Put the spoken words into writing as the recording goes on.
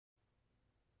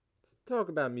Talk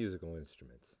about musical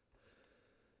instruments.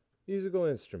 Musical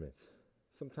instruments.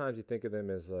 Sometimes you think of them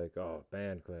as like, oh,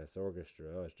 band class, orchestra,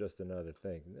 oh, it's just another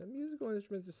thing. Now, musical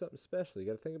instruments are something special. You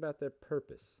got to think about their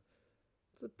purpose.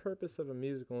 What's the purpose of a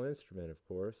musical instrument, of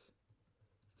course?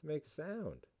 It's to make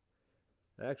sound.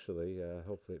 Actually,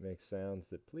 hopefully it makes sounds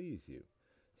that please you.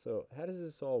 So, how does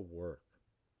this all work?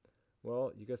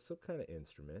 Well, you got some kind of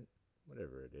instrument,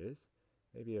 whatever it is.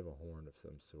 Maybe you have a horn of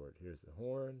some sort. Here's the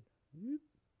horn.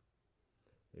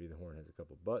 Maybe the horn has a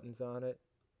couple buttons on it.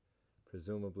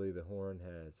 Presumably, the horn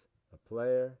has a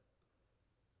player.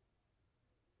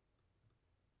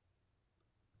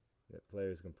 That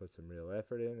player's going to put some real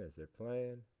effort in as they're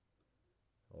playing.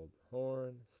 Hold the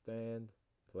horn, stand,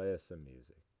 play us some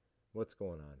music. What's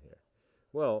going on here?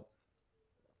 Well,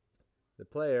 the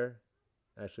player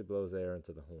actually blows air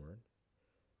into the horn,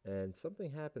 and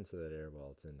something happens to that air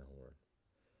while it's in the horn.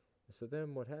 So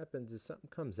then what happens is something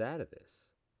comes out of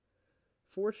this.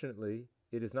 Fortunately,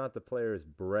 it is not the player's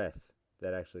breath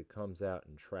that actually comes out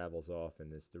and travels off in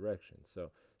this direction.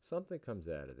 So something comes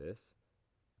out of this.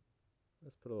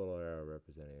 Let's put a little arrow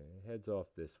representing it. It heads off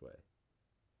this way.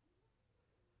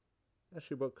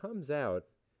 Actually, what comes out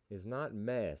is not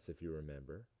mass, if you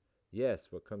remember. Yes,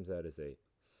 what comes out is a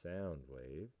sound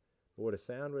wave. But what a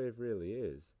sound wave really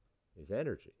is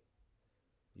energy.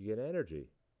 You get energy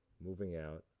moving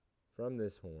out from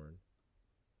this horn.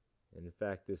 And in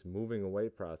fact, this moving away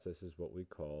process is what we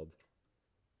called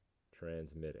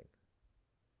transmitting.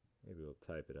 Maybe we'll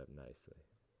type it up nicely.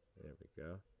 There we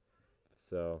go.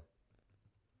 So,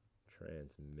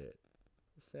 transmit.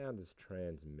 The sound is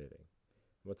transmitting.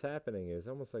 What's happening is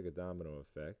almost like a domino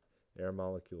effect. Air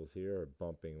molecules here are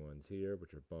bumping ones here,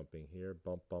 which are bumping here,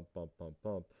 bump, bump, bump, bump,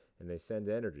 bump, and they send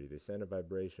energy. They send a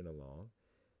vibration along,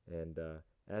 and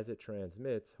as it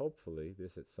transmits, hopefully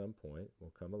this at some point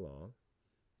will come along,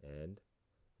 and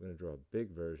I'm going to draw a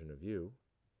big version of you,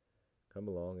 come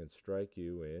along and strike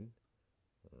you in.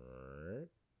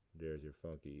 There's your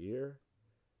funky ear.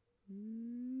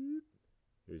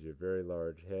 Here's your very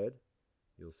large head.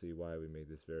 You'll see why we made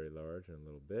this very large in a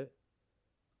little bit.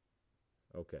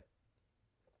 Okay.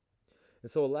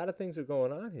 And so a lot of things are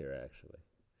going on here, actually.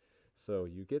 So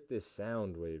you get this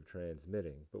sound wave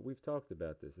transmitting, but we've talked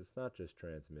about this. It's not just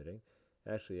transmitting.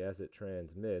 Actually, as it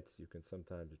transmits, you can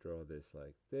sometimes draw this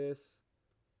like this.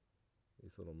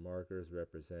 These little markers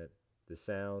represent the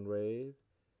sound wave.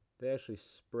 They actually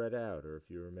spread out, or if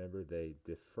you remember, they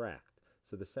diffract.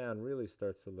 So the sound really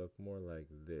starts to look more like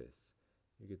this.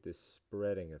 You get this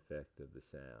spreading effect of the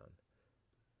sound.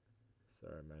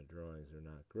 Sorry, my drawings are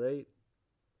not great,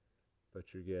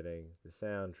 but you're getting the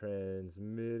sound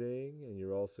transmitting, and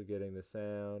you're also getting the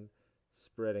sound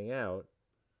spreading out.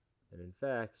 And in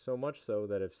fact, so much so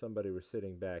that if somebody were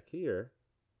sitting back here,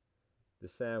 the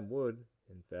sound would,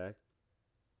 in fact,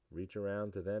 reach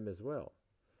around to them as well.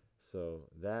 So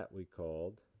that we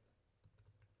called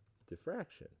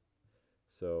diffraction.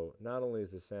 So not only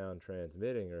is the sound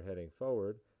transmitting or heading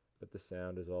forward, but the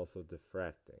sound is also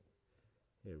diffracting.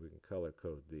 Here we can color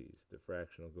code these.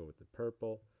 Diffraction will go with the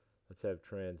purple. Let's have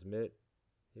transmit.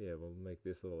 Yeah, we'll make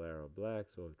this little arrow black,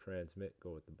 so we'll have transmit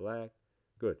go with the black.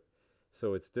 Good.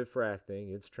 So it's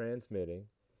diffracting, it's transmitting,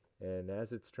 and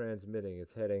as it's transmitting,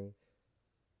 it's heading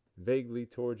vaguely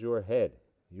towards your head.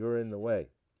 You're in the way.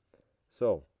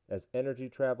 So as energy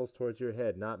travels towards your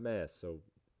head, not mass, so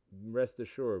rest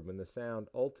assured, when the sound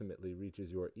ultimately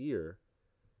reaches your ear,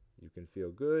 you can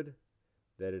feel good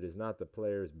that it is not the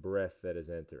player's breath that is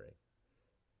entering.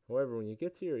 However, when you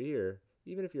get to your ear,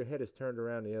 even if your head is turned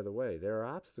around the other way, there are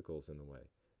obstacles in the way.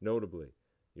 Notably,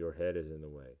 your head is in the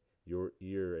way. Your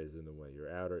ear is in the way. Your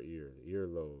outer ear, the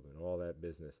earlobe, and all that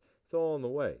business. It's all in the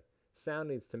way. Sound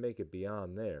needs to make it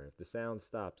beyond there. If the sound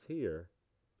stops here,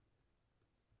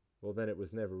 well, then it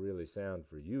was never really sound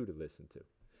for you to listen to.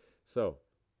 So,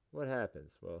 what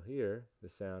happens? Well, here, the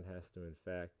sound has to, in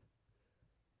fact,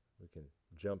 we can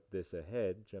jump this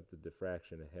ahead, jump the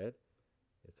diffraction ahead.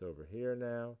 It's over here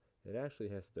now. It actually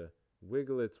has to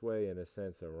wiggle its way, in a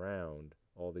sense, around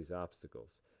all these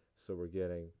obstacles. So we're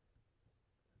getting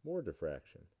more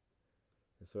diffraction.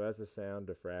 And so as the sound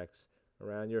diffracts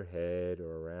around your head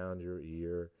or around your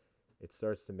ear, it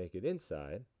starts to make it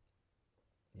inside.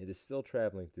 It is still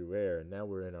traveling through air, and now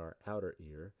we're in our outer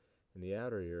ear. In the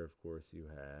outer ear, of course, you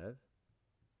have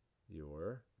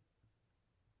your,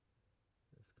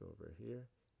 let's go over here,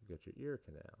 you've got your ear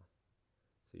canal.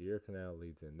 So your ear canal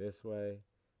leads in this way.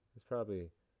 It's probably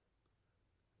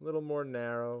a little more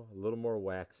narrow, a little more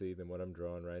waxy than what I'm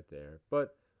drawing right there.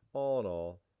 But all in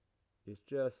all, it's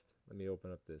just, let me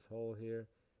open up this hole here.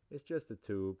 It's just a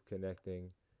tube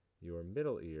connecting your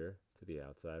middle ear to the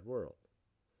outside world.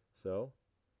 So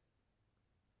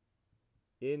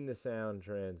in the sound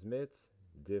transmits,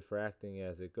 diffracting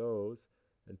as it goes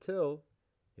until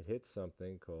it hits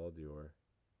something called your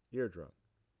eardrum.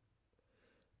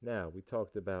 Now, we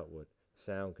talked about what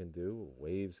sound can do, what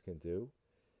waves can do.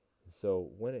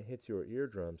 So when it hits your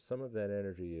eardrum, some of that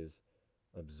energy is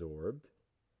absorbed,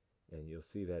 and you'll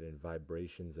see that in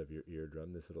vibrations of your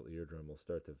eardrum. This little eardrum will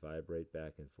start to vibrate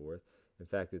back and forth. In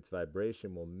fact, its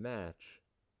vibration will match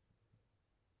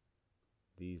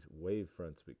these wave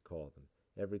fronts, we call them.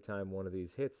 Every time one of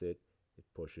these hits it, it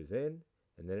pushes in,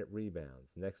 and then it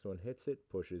rebounds. Next one hits it,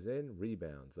 pushes in,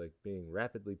 rebounds, like being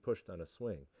rapidly pushed on a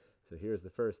swing. So here's the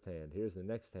first hand, here's the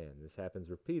next hand. This happens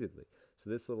repeatedly. So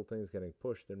this little thing is getting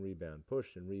pushed and rebound,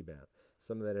 pushed and rebound.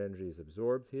 Some of that energy is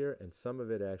absorbed here, and some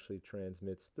of it actually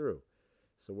transmits through.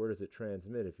 So where does it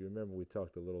transmit? If you remember, we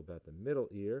talked a little about the middle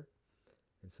ear.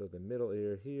 And so the middle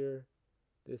ear here,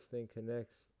 this thing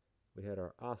connects. We had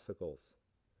our ossicles.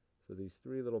 So these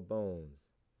three little bones.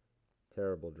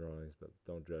 Terrible drawings, but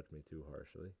don't judge me too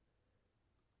harshly.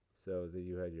 So that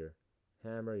you had your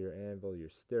hammer, your anvil, your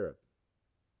stirrup.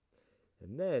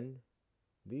 And then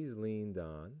these leaned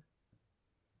on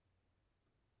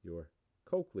your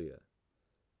cochlea,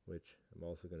 which I'm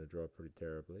also going to draw pretty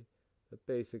terribly. But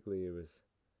basically it was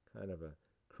kind of a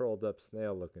curled up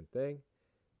snail looking thing.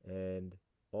 And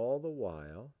all the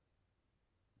while,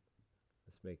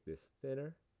 let's make this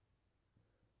thinner.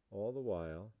 All the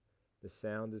while, the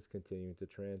sound is continuing to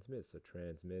transmit. So it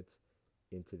transmits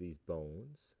into these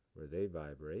bones where they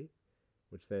vibrate,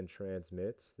 which then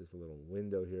transmits, this little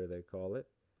window here they call it,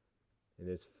 and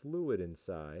there's fluid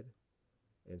inside,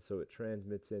 and so it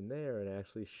transmits in there and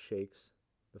actually shakes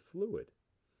the fluid.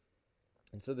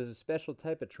 And so there's a special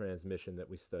type of transmission that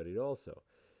we studied also.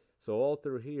 So all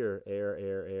through here, air,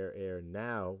 air, air, air,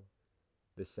 now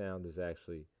the sound is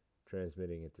actually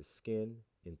transmitting into skin,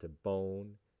 into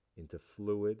bone, into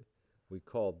fluid. We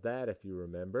called that, if you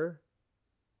remember,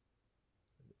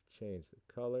 let me change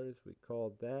the colors, we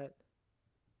called that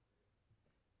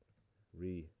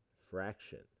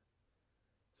refraction.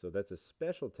 So that's a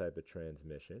special type of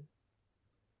transmission.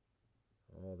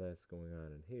 All that's going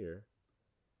on in here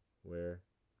where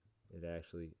it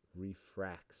actually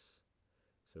refracts.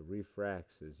 So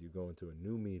refracts is you go into a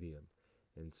new medium,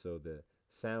 and so the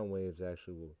sound waves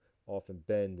actually will often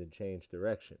bend and change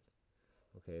direction.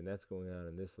 Okay, and that's going on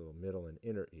in this little middle and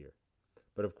inner ear.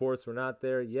 But of course, we're not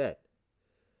there yet.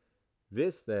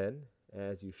 This then,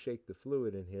 as you shake the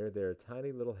fluid in here, there are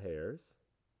tiny little hairs.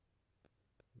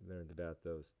 We learned about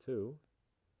those too.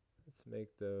 Let's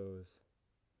make those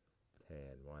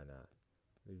tan, why not?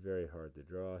 It'll be very hard to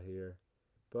draw here.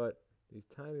 But these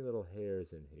tiny little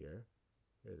hairs in here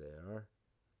they are.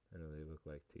 I know they look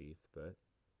like teeth, but...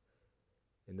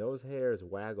 And those hairs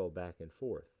waggle back and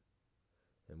forth.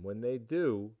 And when they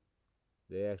do,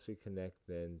 they actually connect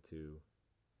then to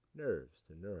nerves,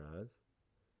 to neurons.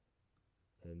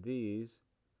 And these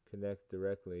connect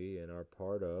directly and are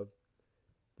part of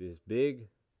this big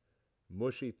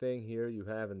mushy thing here you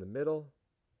have in the middle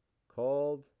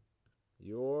called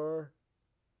your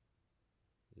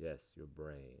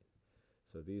brain.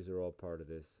 So these are all part of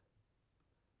this.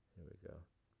 Here we go.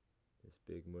 This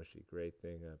big mushy great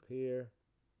thing up here.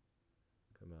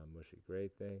 Come on, mushy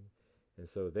great thing. And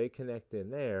so they connect in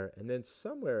there, and then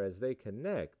somewhere as they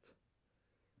connect,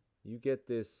 you get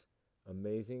this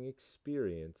amazing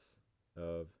experience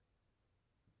of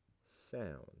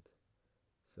sound.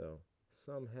 So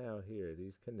somehow here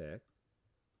these connect,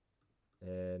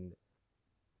 and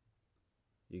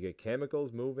you get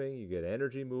chemicals moving, you get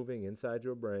energy moving inside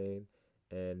your brain,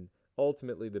 and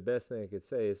ultimately the best thing I could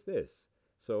say is this.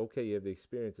 So, okay, you have the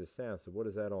experience of sound, so what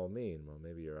does that all mean? Well,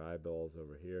 maybe your eyeballs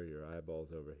over here, your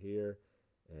eyeballs over here,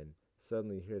 and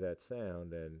suddenly you hear that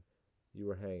sound, and you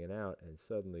were hanging out, and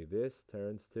suddenly this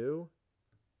turns to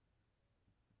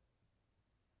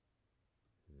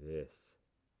this.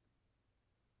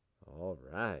 All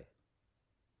right.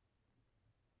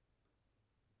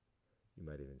 You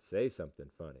might even say something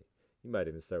funny. You might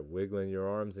even start wiggling your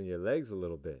arms and your legs a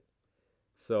little bit.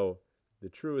 So the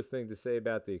truest thing to say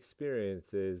about the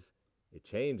experience is it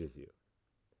changes you.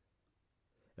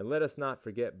 And let us not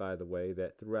forget, by the way,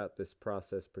 that throughout this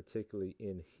process, particularly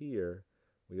in here,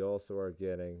 we also are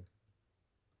getting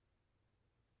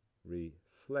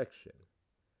reflection.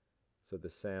 So the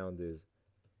sound is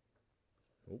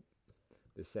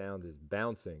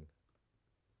bouncing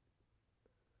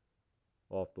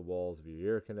off the walls of your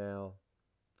ear canal,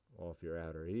 off your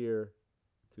outer ear.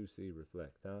 2C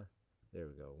reflect, huh? There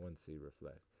we go, 1C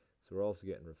reflect. So we're also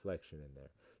getting reflection in there.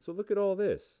 So look at all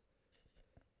this.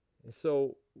 And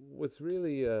so, what's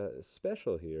really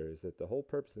special here is that the whole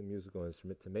purpose of the musical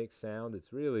instrument to make sound,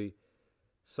 it's really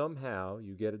somehow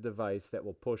you get a device that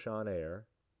will push on air,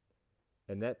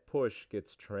 and that push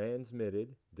gets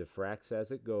transmitted, diffracts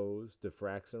as it goes,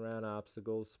 diffracts around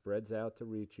obstacles, spreads out to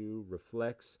reach you,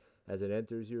 reflects as it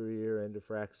enters your ear and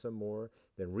diffracts some more,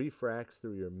 then refracts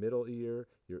through your middle ear,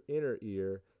 your inner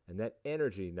ear, and that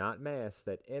energy, not mass,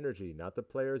 that energy, not the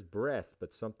player's breath,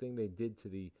 but something they did to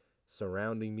the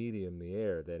surrounding medium, the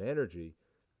air, that energy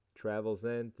travels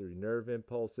then through nerve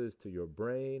impulses to your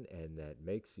brain, and that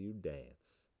makes you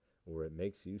dance or it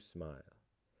makes you smile.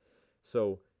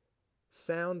 So,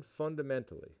 sound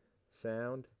fundamentally,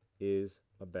 sound is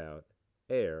about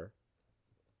air,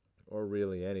 or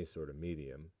really any sort of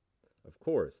medium. Of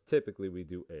course, typically we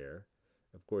do air.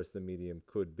 Of course, the medium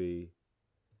could be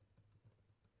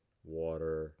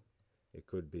water, it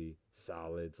could be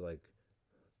solids like,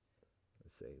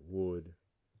 let's say, wood,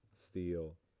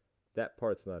 steel. That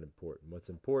part's not important. What's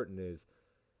important is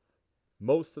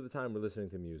most of the time we're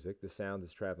listening to music, the sound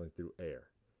is traveling through air.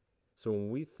 So when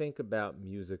we think about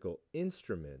musical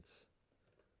instruments,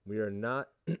 we are not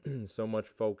so much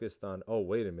focused on, oh,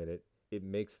 wait a minute, it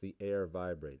makes the air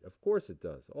vibrate. Of course it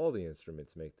does. All the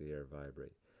instruments make the air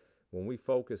vibrate. When we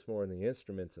focus more on the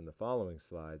instruments in the following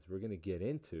slides, we're going to get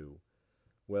into,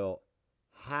 well,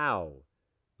 how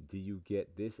do you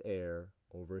get this air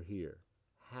over here?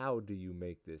 How do you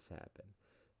make this happen?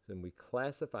 Then we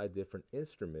classify different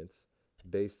instruments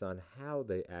based on how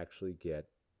they actually get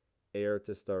air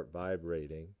to start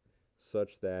vibrating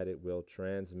such that it will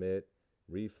transmit,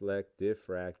 reflect,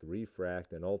 diffract,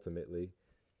 refract, and ultimately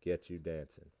get you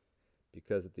dancing.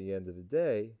 Because at the end of the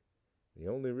day, the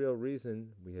only real reason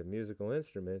we have musical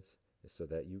instruments is so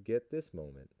that you get this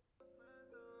moment.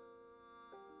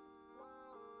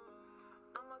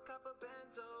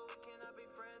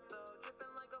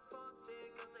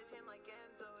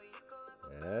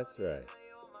 That's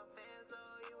right.